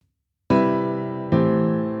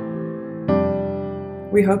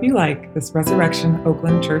We hope you like this Resurrection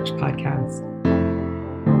Oakland Church podcast.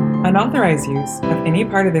 Unauthorized use of any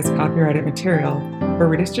part of this copyrighted material for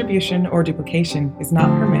redistribution or duplication is not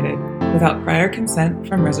permitted without prior consent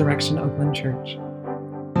from Resurrection Oakland Church.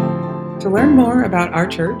 To learn more about our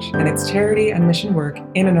church and its charity and mission work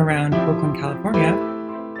in and around Oakland,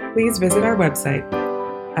 California, please visit our website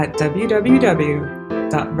at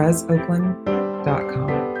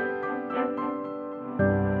www.resoakland.com.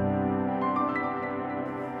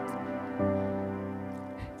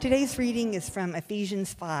 Today's reading is from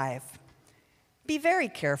Ephesians 5. Be very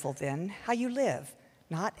careful then how you live,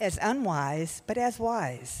 not as unwise, but as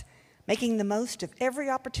wise, making the most of every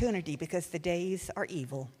opportunity because the days are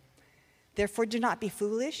evil. Therefore do not be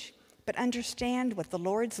foolish, but understand what the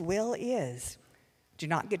Lord's will is. Do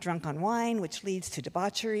not get drunk on wine, which leads to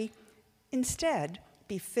debauchery. Instead,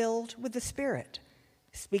 be filled with the Spirit,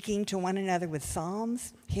 speaking to one another with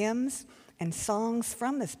psalms, hymns, and songs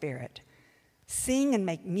from the Spirit. Sing and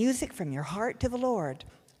make music from your heart to the Lord,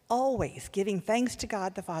 always giving thanks to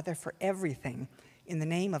God the Father for everything, in the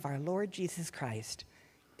name of our Lord Jesus Christ.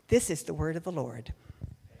 This is the word of the Lord.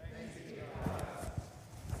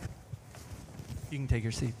 You can take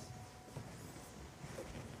your seats.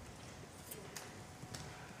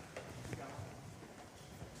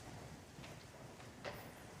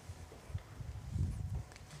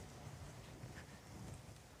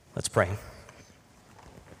 Let's pray.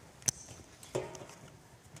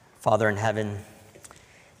 Father in heaven,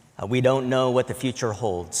 we don't know what the future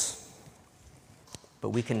holds, but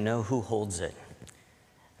we can know who holds it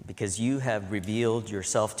because you have revealed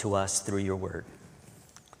yourself to us through your word.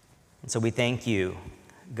 And so we thank you,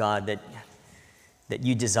 God, that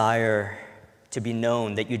you desire to be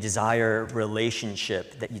known, that you desire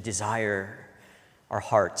relationship, that you desire our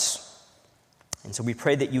hearts. And so we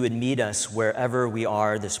pray that you would meet us wherever we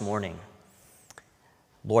are this morning.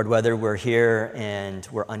 Lord, whether we're here and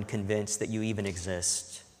we're unconvinced that you even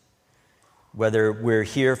exist, whether we're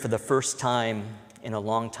here for the first time in a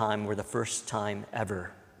long time or the first time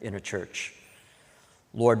ever in a church,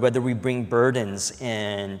 Lord, whether we bring burdens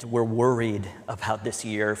and we're worried about this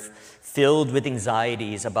year, filled with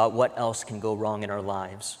anxieties about what else can go wrong in our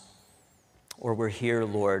lives, or we're here,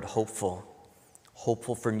 Lord, hopeful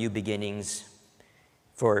for new beginnings,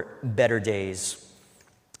 for better days.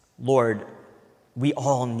 Lord, we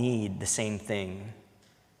all need the same thing.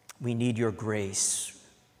 We need your grace.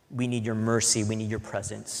 We need your mercy. We need your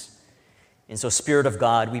presence. And so, Spirit of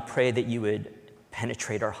God, we pray that you would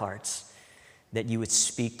penetrate our hearts, that you would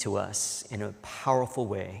speak to us in a powerful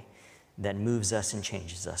way that moves us and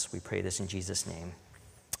changes us. We pray this in Jesus' name.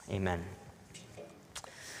 Amen.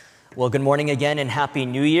 Well, good morning again and Happy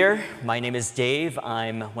New Year. My name is Dave.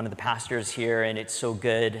 I'm one of the pastors here, and it's so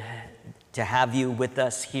good to have you with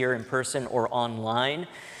us here in person or online.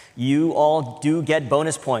 You all do get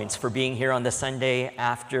bonus points for being here on the Sunday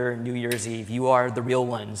after New Year's Eve. You are the real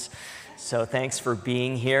ones. So thanks for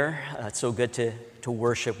being here. It's so good to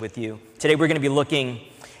worship with you. Today we're going to be looking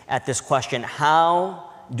at this question: how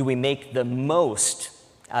do we make the most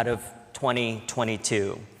out of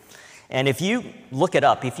 2022? And if you look it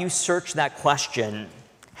up, if you search that question,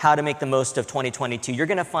 how to make the most of 2022, you're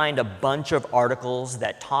going to find a bunch of articles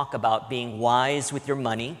that talk about being wise with your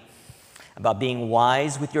money, about being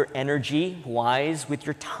wise with your energy, wise with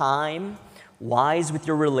your time, wise with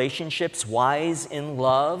your relationships, wise in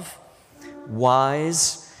love,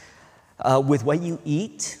 wise with what you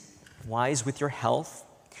eat, wise with your health.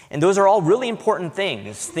 And those are all really important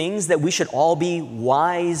things that we should all be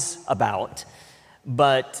wise about,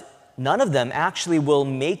 but none of them actually will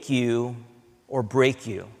make you or break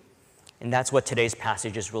you. And that's what today's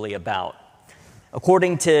passage is really about.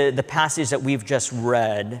 According to the passage that we've just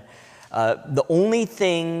read, the only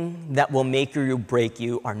thing that will make or break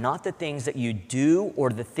you are not the things that you do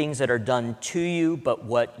or the things that are done to you, but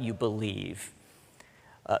what you believe.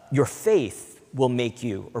 Your faith will make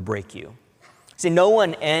you or break you. See, no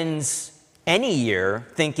one ends any year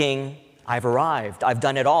thinking, I've arrived, I've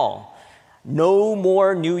done it all. No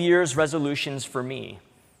more New Year's resolutions for me.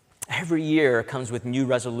 Every year comes with new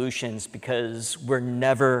resolutions because we're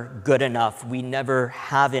never good enough. We never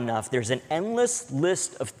have enough. There's an endless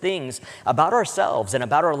list of things about ourselves and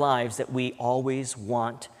about our lives that we always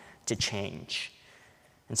want to change.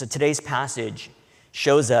 And so today's passage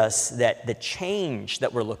shows us that the change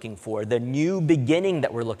that we're looking for, the new beginning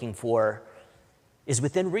that we're looking for, is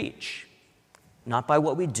within reach. Not by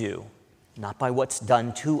what we do, not by what's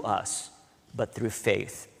done to us, but through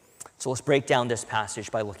faith. So let's break down this passage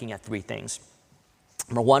by looking at three things.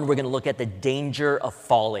 Number one, we're going to look at the danger of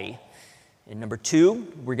folly. And number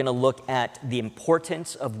two, we're going to look at the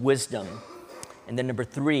importance of wisdom. And then number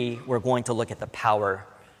 3, we're going to look at the power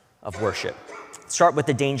of worship. Start with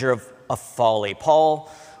the danger of folly.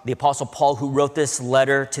 Paul, the Apostle Paul, who wrote this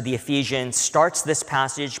letter to the Ephesians, starts this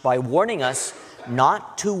passage by warning us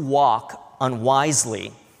not to walk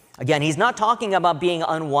unwisely. Again, he's not talking about being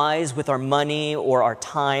unwise with our money or our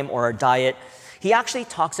time or our diet. He actually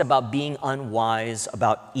talks about being unwise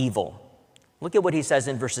about evil. Look at what he says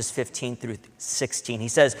in verses 15 through 16. He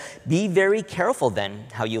says, "Be very careful then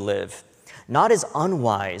how you live, not as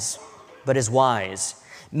unwise, but as wise,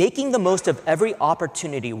 making the most of every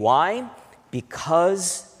opportunity." Why?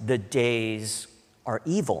 Because the days are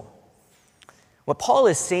evil. What Paul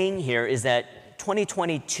is saying here is that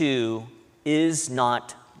 2022 is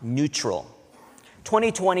not neutral.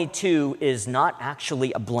 2022 is not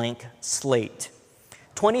actually a blank slate.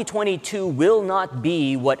 2022 will not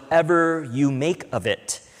be whatever you make of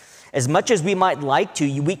it. As much as we might like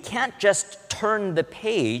to, we can't just turn the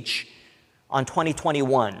page on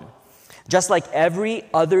 2021. Just like every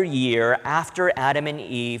other year after Adam and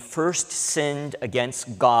Eve first sinned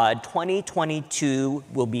against God, 2022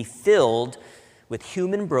 will be filled with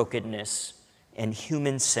human brokenness and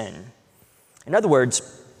human sin. In other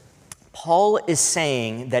words, Paul is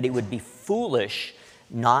saying that it would be foolish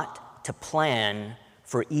not to plan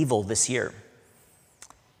for evil this year.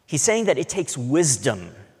 He's saying that it takes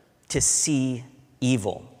wisdom to see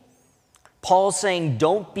evil. Paul's saying,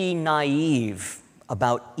 don't be naive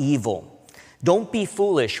about evil. Don't be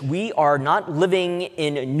foolish. We are not living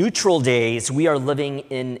in neutral days. We are living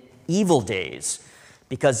in evil days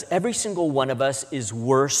because every single one of us is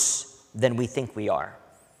worse than we think we are.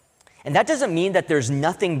 And that doesn't mean that there's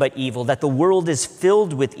nothing but evil, that the world is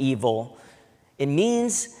filled with evil. It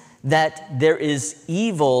means that there is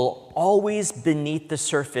evil always beneath the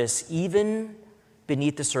surface, even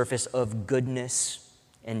beneath the surface of goodness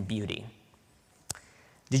and beauty.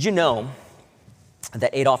 Did you know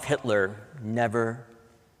that Adolf Hitler never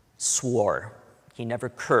swore? He never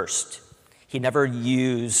cursed. He never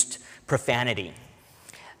used profanity.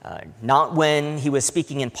 Not when he was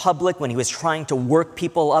speaking in public, when he was trying to work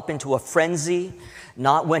people up into a frenzy,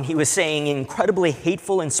 not when he was saying incredibly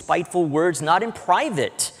hateful and spiteful words, not in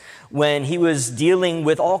private, when he was dealing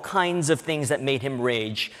with all kinds of things that made him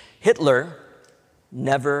rage. Hitler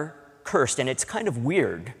never cursed, and it's kind of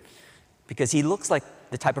weird because he looks like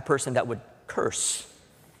the type of person that would curse.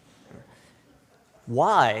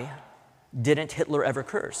 Why didn't Hitler ever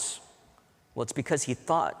curse? Well, it's because he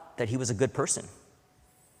thought that he was a good person.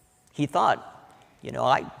 He thought,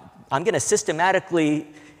 I'm going to systematically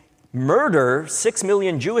murder 6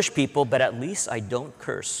 million Jewish people, but at least I don't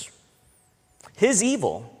curse. His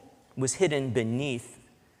evil was hidden beneath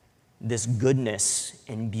this goodness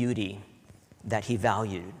and beauty that he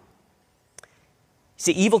valued.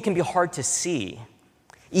 See, evil can be hard to see.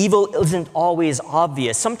 Evil isn't always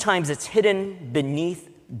obvious. Sometimes it's hidden beneath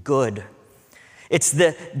good.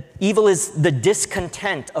 Evil is the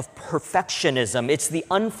discontent of perfectionism. It's the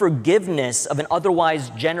unforgiveness of an otherwise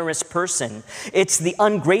generous person. It's the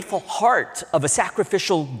ungrateful heart of a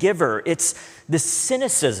sacrificial giver. It's the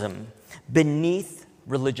cynicism beneath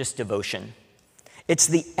religious devotion. It's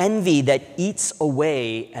the envy that eats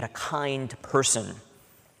away at a kind person.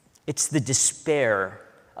 It's the despair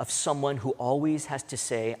of someone who always has to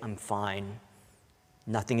say, I'm fine,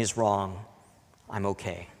 nothing is wrong, I'm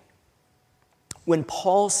okay. When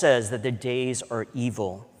Paul says that the days are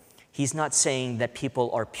evil, he's not saying that people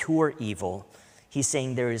are pure evil. He's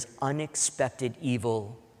saying there is unexpected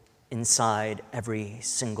evil inside every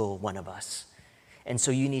single one of us. And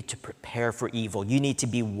so you need to prepare for evil. You need to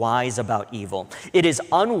be wise about evil. It is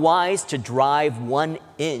unwise to drive 1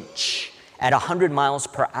 inch at 100 miles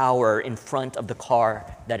per hour in front of the car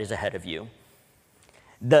that is ahead of you.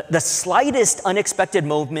 The slightest unexpected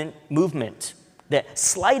movement, the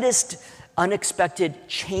slightest unexpected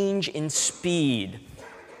change in speed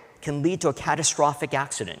can lead to a catastrophic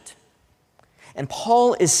accident. And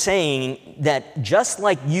Paul is saying that just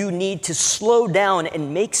like you need to slow down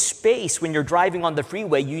and make space when you're driving on the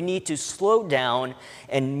freeway, you need to slow down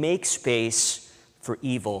and make space for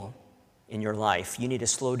evil in your life. You need to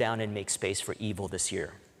slow down and make space for evil this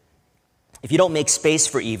year. If you don't make space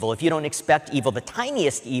for evil, if you don't expect evil, the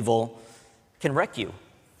tiniest evil can wreck you.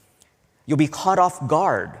 You'll be caught off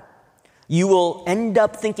guard. You will end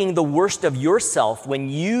up thinking the worst of yourself when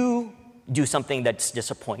you do something that's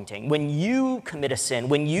disappointing, when you commit a sin,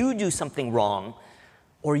 when you do something wrong,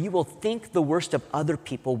 or you will think the worst of other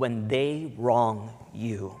people when they wrong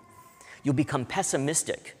you. You'll become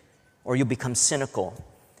pessimistic or you'll become cynical,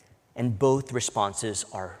 and both responses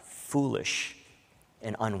are foolish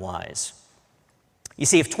and unwise. You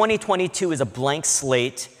see, if 2022 is a blank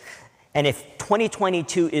slate, And if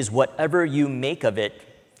 2022 is whatever you make of it,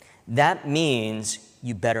 that means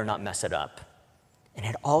you better not mess it up. And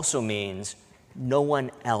it also means no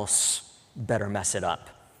one else better mess it up.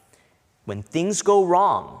 When things go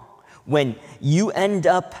wrong, when you end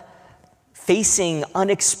up facing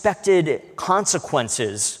unexpected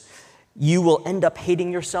consequences, you will end up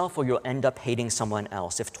hating yourself or you'll end up hating someone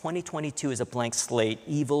else. If 2022 is a blank slate,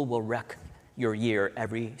 evil will wreck your year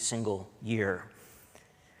every single year.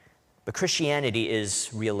 But Christianity is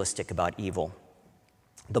realistic about evil.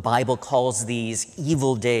 The Bible calls these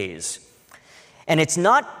evil days. And it's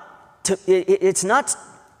not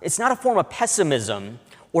a form of pessimism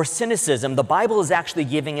or cynicism. The Bible is actually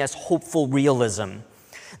giving us hopeful realism.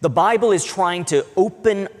 The Bible is trying to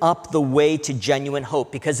open up the way to genuine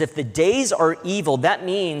hope, because if the days are evil, that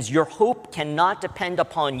means your hope cannot depend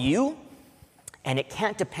upon you, and it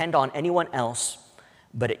can't depend on anyone else,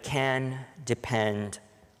 but it can depend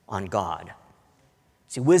on God.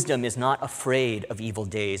 See, wisdom is not afraid of evil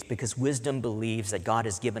days because wisdom believes that God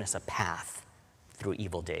has given us a path through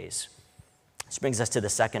evil days. This brings us to the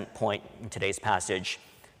second point in today's passage,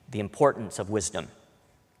 the importance of wisdom.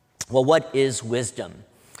 Well, what is wisdom?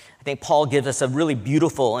 I think Paul gives us a really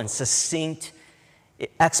beautiful and succinct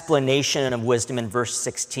explanation of wisdom in verse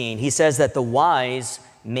 16. He says that the wise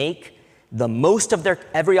make the most of their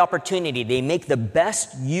every opportunity. They make the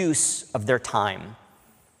best use of their time.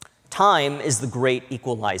 Time is the great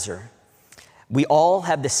equalizer. We all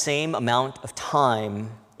have the same amount of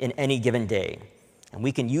time in any given day. And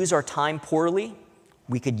we can use our time poorly.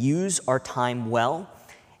 We could use our time well.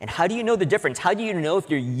 And how do you know the difference? How do you know if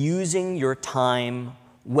you're using your time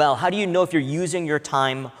well? How do you know if you're using your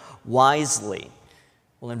time wisely?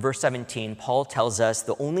 Well, in verse 17, Paul tells us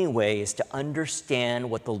the only way is to understand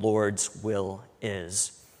what the Lord's will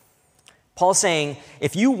is. Paul's saying,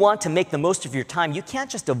 if you want to make the most of your time, you can't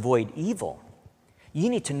just avoid evil. You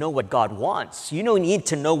need to know what God wants. You need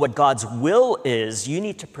to know what God's will is. You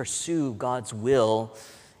need to pursue God's will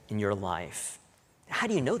in your life. How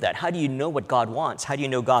do you know that? How do you know what God wants? How do you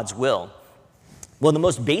know God's will? Well, the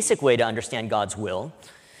most basic way to understand God's will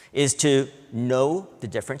is to know the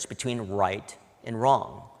difference between right and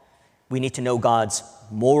wrong. We need to know God's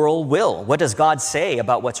moral will. What does God say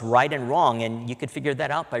about what's right and wrong? And you could figure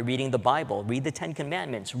that out by reading the Bible. Read the Ten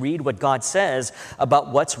Commandments. Read what God says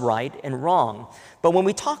about what's right and wrong. But when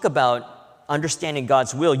we talk about understanding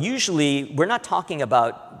God's will, usually we're not talking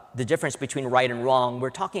about the difference between right and wrong. We're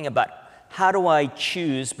talking about how do I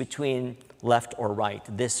choose between left or right,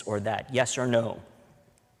 this or that, yes or no.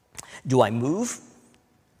 Do I move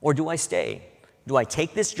or do I stay? Do I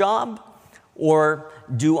take this job or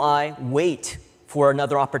do I wait for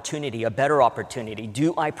another opportunity, a better opportunity?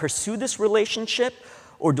 Do I pursue this relationship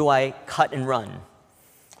or do I cut and run?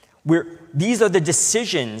 These are the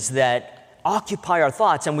decisions that occupy our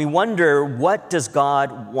thoughts, and we wonder, what does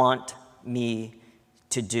God want me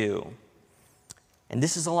to do? And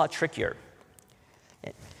this is a lot trickier.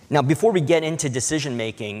 Now, before we get into decision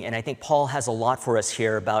making, and I think Paul has a lot for us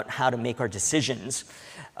here about how to make our decisions,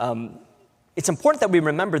 it's important that we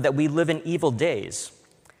remember that we live in evil days.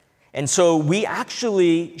 And so we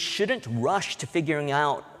actually shouldn't rush to figuring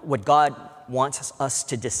out what God wants us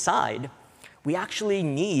to decide.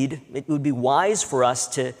 It would be wise for us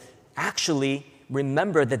to actually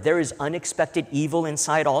remember that there is unexpected evil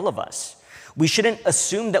inside all of us. We shouldn't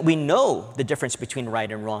assume that we know the difference between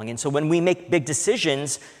right and wrong. And so when we make big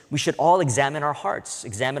decisions, we should all examine our hearts,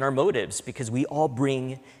 examine our motives, because we all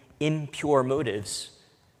bring impure motives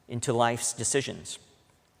into life's decisions.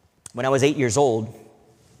 When I was 8 years old,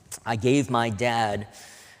 I gave my dad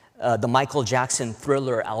the Michael Jackson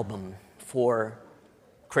Thriller album for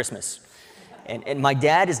Christmas. And my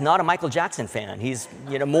dad is not a Michael Jackson fan. He's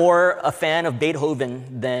more a fan of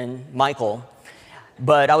Beethoven than Michael.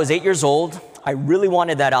 But I was 8 years old. I really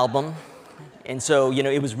wanted that album. And so,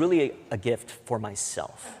 it was really a gift for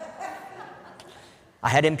myself. I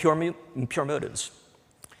had impure motives.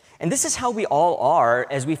 And this is how we all are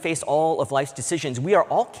as we face all of life's decisions. We are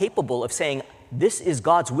all capable of saying, this is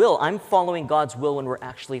God's will. I'm following God's will when we're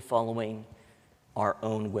actually following our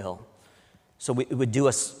own will. So it would do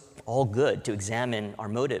us all good to examine our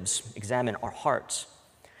motives, examine our hearts.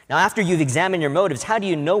 Now, after you've examined your motives, how do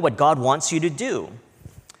you know what God wants you to do?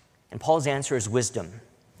 And Paul's answer is wisdom.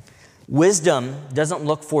 Wisdom doesn't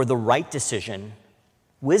look for the right decision.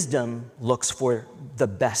 Wisdom looks for the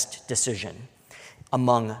best decision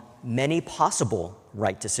among many possible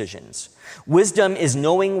right decisions. Wisdom is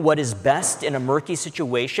knowing what is best in a murky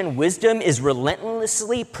situation. Wisdom is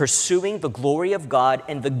relentlessly pursuing the glory of God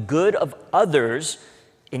and the good of others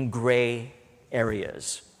in gray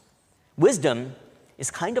areas. Wisdom is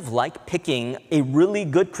kind of like picking a really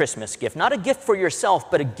good Christmas gift. Not a gift for yourself,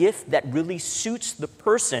 but a gift that really suits the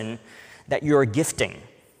person that you're gifting.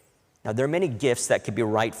 Now, there are many gifts that could be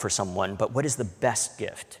right for someone, but what is the best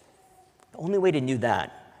gift? The only way to do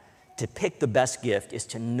that, to pick the best gift, is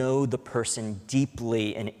to know the person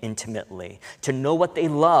deeply and intimately, to know what they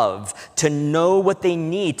love, to know what they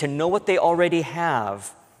need, to know what they already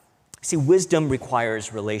have. See, wisdom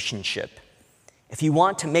requires relationship. If you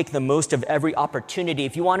want to make the most of every opportunity,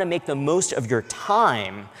 if you want to make the most of your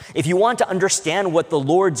time, if you want to understand what the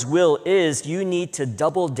Lord's will is, you need to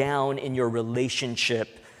double down in your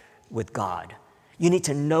relationship with God. You need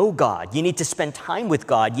to know God. You need to spend time with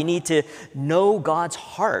God. You need to know God's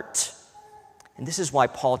heart. And this is why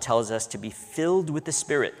Paul tells us to be filled with the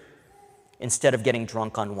Spirit instead of getting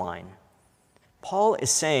drunk on wine. Paul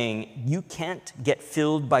is saying you can't get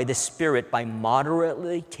filled by the Spirit by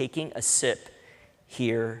moderately taking a sip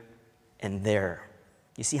here and there.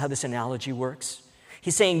 You see how this analogy works?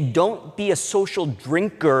 He's saying don't be a social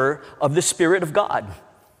drinker of the Spirit of God.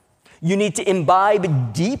 You need to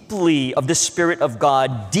imbibe deeply of the Spirit of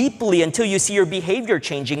God, deeply, until you see your behavior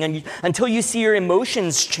changing, and until you see your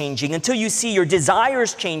emotions changing, until you see your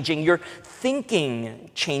desires changing, your thinking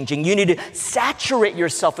changing. You need to saturate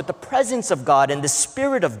yourself with the presence of God and the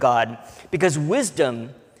Spirit of God, because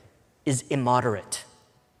wisdom is immoderate.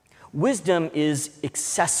 Wisdom is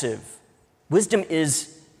excessive. Wisdom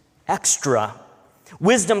is extra.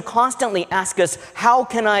 Wisdom constantly asks us, how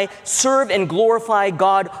can I serve and glorify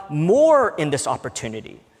God more in this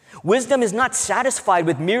opportunity? Wisdom is not satisfied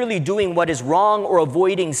with merely doing what is wrong or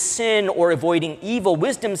avoiding sin or avoiding evil.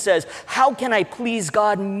 Wisdom says, how can I please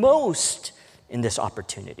God most in this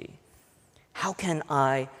opportunity? How can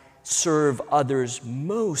I serve others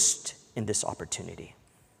most in this opportunity?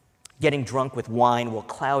 Getting drunk with wine will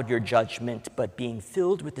cloud your judgment, but being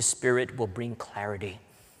filled with the Spirit will bring clarity,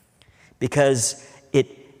 because it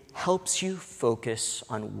helps you focus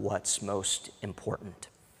on what's most important,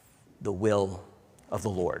 the will of the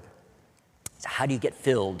Lord. So how do you get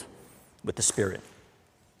filled with the Spirit?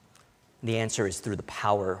 The answer is through the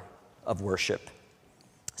power of worship.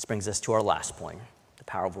 This brings us to our last point, the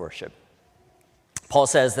power of worship. Paul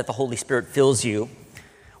says that the Holy Spirit fills you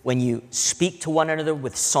when you speak to one another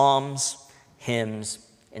with psalms, hymns,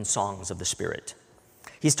 and songs of the Spirit.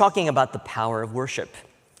 He's talking about the power of worship.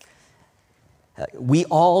 We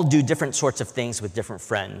all do different sorts of things with different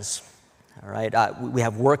friends, all right? We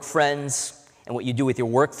have work friends, and what you do with your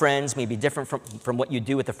work friends may be different from what you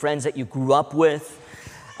do with the friends that you grew up with.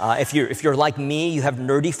 If you're like me, you have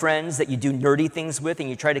nerdy friends that you do nerdy things with, and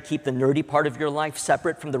you try to keep the nerdy part of your life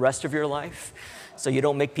separate from the rest of your life so you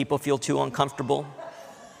don't make people feel too uncomfortable,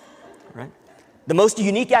 right? The most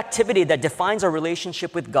unique activity that defines our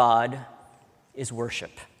relationship with God is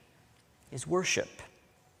worship.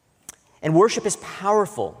 And worship is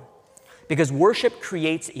powerful because worship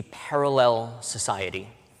creates a parallel society.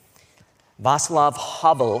 Václav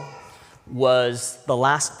Havel was the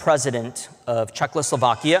last president of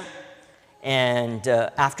Czechoslovakia, and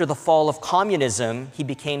after the fall of communism, he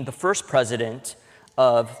became the first president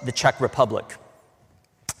of the Czech Republic.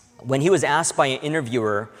 When he was asked by an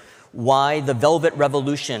interviewer why the Velvet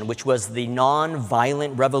Revolution, which was the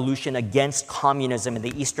non-violent revolution against communism in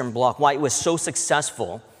the Eastern Bloc, why it was so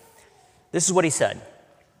successful, this is what he said.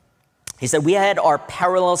 He said, we had our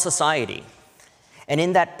parallel society, and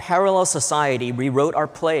in that parallel society, we wrote our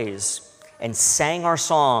plays and sang our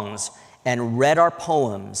songs and read our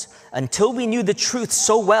poems until we knew the truth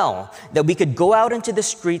so well that we could go out into the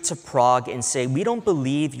streets of Prague and say, we don't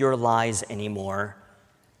believe your lies anymore,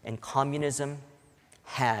 and communism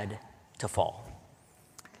had to fall.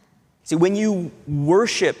 See, when you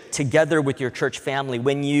worship together with your church family,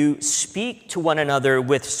 when you speak to one another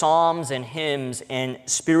with psalms and hymns and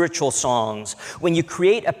spiritual songs, when you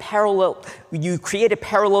create a parallel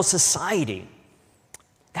society,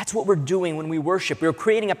 that's what we're doing when we worship. We're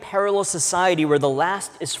creating a parallel society where the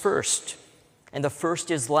last is first and the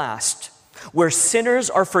first is last, where sinners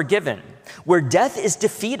are forgiven, where death is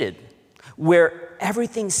defeated, where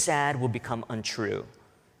everything sad will become untrue,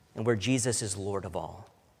 and where Jesus is Lord of all.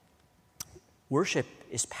 Worship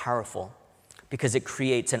is powerful because it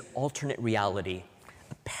creates an alternate reality,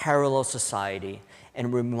 a parallel society,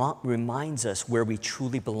 and reminds us where we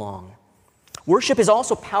truly belong. Worship is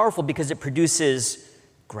also powerful because it produces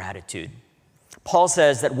gratitude. Paul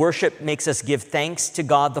says that worship makes us give thanks to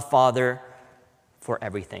God the Father for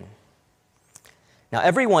everything. Now,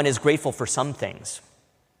 everyone is grateful for some things,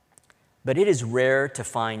 but it is rare to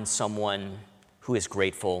find someone who is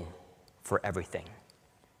grateful for everything.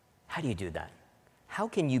 How do you do that? How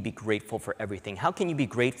can you be grateful for everything? How can you be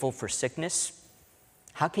grateful for sickness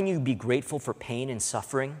How can you be grateful for pain and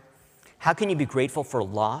suffering? How can you be grateful for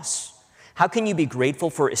loss? How can you be grateful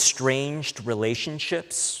for estranged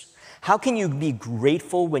relationships? How can you be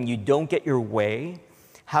grateful when you don't get your way?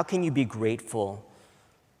 How can you be grateful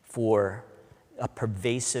for a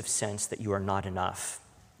pervasive sense that you are not enough?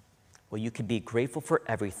 Well, you can be grateful for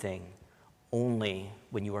everything only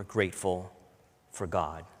when you are grateful for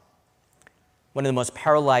God. One of the most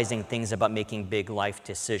paralyzing things about making big life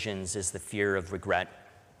decisions is the fear of regret.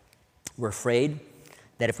 We're afraid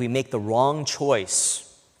that if we make the wrong choice,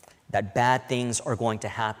 that bad things are going to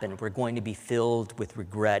happen. We're going to be filled with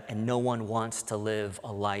regret, and no one wants to live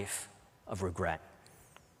a life of regret.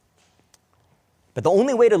 But the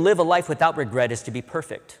only way to live a life without regret is to be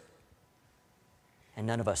perfect. And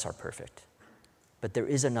none of us are perfect. But there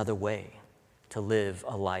is another way to live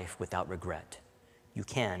a life without regret. You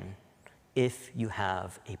can, if you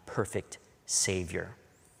have a perfect Savior.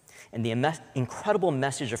 And the incredible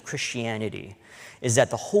message of Christianity is that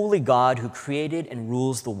the holy God who created and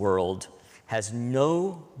rules the world has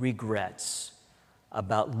no regrets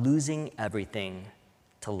about losing everything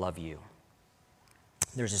to love you.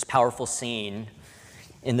 There's this powerful scene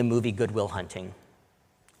in the movie Good Will Hunting.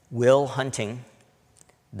 Will Hunting,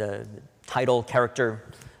 the title character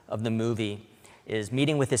of the movie, is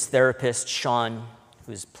meeting with his therapist, Sean,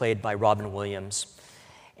 who's played by Robin Williams.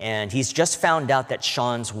 And he's just found out that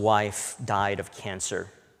Sean's wife died of cancer.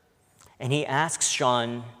 And he asks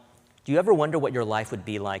Sean, do you ever wonder what your life would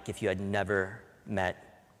be like if you had never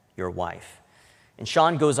met your wife? And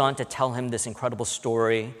Sean goes on to tell him this incredible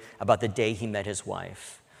story about the day he met his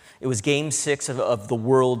wife. It was Game 6 of the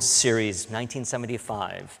World Series,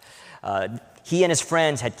 1975. He and his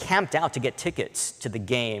friends had camped out to get tickets to the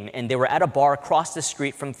game, and they were at a bar across the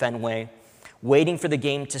street from Fenway, waiting for the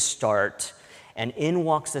game to start. And in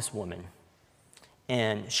walks this woman.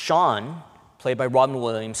 And Sean, played by Robin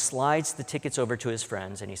Williams, slides the tickets over to his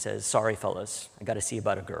friends, and he says, sorry, fellas, I got to see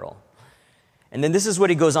about a girl. And then this is what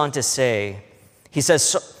he goes on to say. He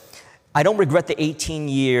says, I don't regret the 18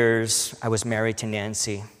 years I was married to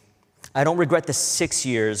Nancy. I don't regret the 6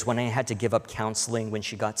 years when I had to give up counseling when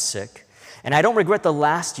she got sick. And I don't regret the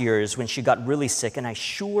last years when she got really sick, and I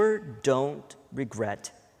sure don't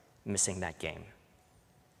regret missing that game.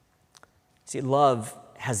 See, love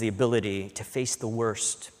has the ability to face the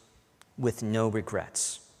worst with no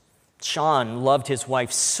regrets. Sean loved his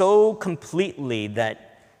wife so completely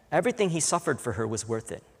that everything he suffered for her was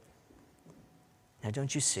worth it. Now,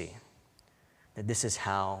 don't you see that this is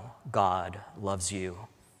how God loves you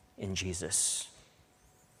in Jesus?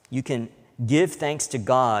 You can give thanks to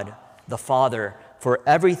God the Father for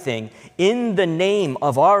everything in the name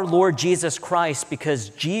of our Lord Jesus Christ, because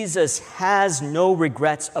Jesus has no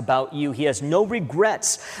regrets about you. He has no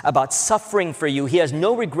regrets about suffering for you. He has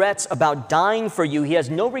no regrets about dying for you. He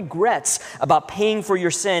has no regrets about paying for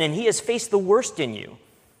your sin, and he has faced the worst in you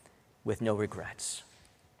with no regrets.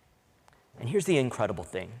 And here's the incredible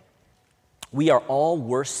thing. We are all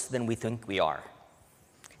worse than we think we are.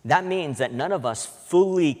 That means that none of us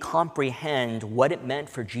fully comprehend what it meant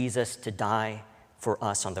for Jesus to die for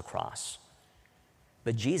us on the cross.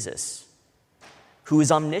 But Jesus, who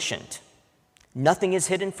is omniscient, nothing is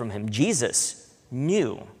hidden from him. Jesus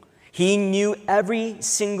knew. He knew every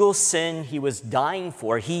single sin he was dying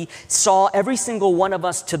for. He saw every single one of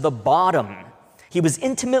us to the bottom. He was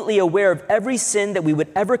intimately aware of every sin that we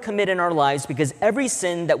would ever commit in our lives, because every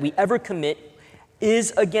sin that we ever commit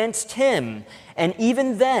is against him. And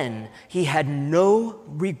even then, he had no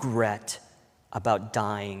regret about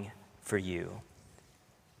dying for you.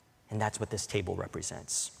 And that's what this table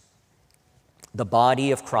represents. The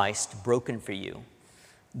body of Christ broken for you,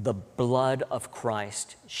 the blood of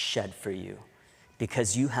Christ shed for you,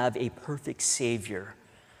 because you have a perfect Savior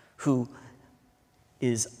who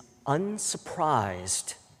is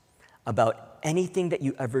unsurprised about anything that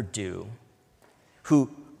you ever do, who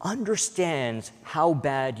understands how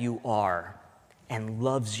bad you are and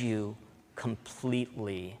loves you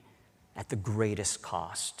completely at the greatest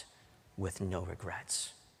cost with no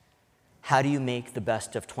regrets. How do you make the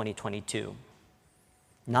best of 2022?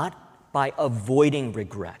 Not by avoiding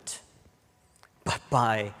regret, but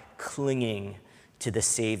by clinging to the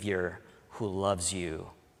Savior who loves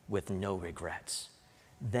you with no regrets.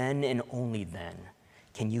 Then and only then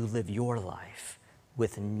can you live your life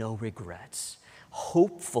with no regrets,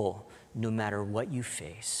 hopeful no matter what you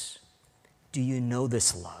face. Do you know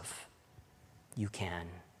this love? You can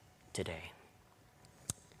today.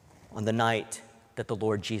 On the night that the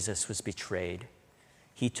Lord Jesus was betrayed,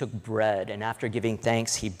 he took bread, and after giving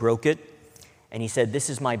thanks, he broke it, and he said, "This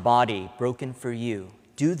is my body broken for you.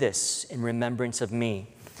 Do this in remembrance of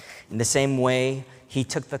me." In the same way, he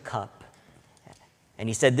took the cup and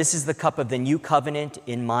he said, "This is the cup of the new covenant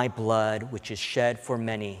in my blood, which is shed for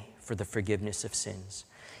many for the forgiveness of sins.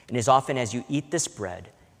 And as often as you eat this bread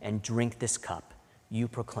and drink this cup, you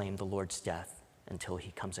proclaim the Lord's death until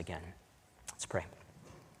he comes again." Let's pray.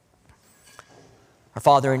 Our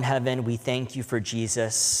Father in heaven, we thank you for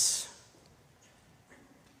Jesus.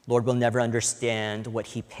 Lord, we'll never understand what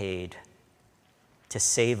he paid to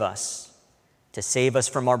save us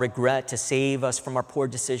from our regret, to save us from our poor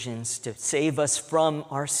decisions, to save us from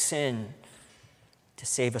our sin, to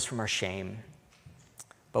save us from our shame.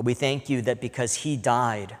 But we thank you that because he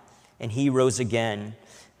died and he rose again,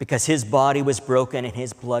 because his body was broken and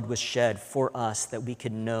his blood was shed for us, that we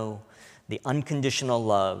could know the unconditional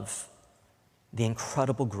love, the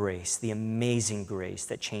incredible grace, the amazing grace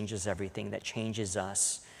that changes everything, that changes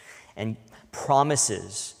us, and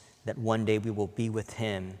promises that one day we will be with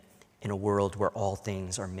him in a world where all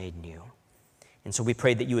things are made new. And so we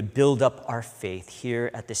pray that you would build up our faith here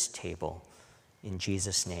at this table. In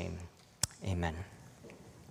Jesus' name, amen.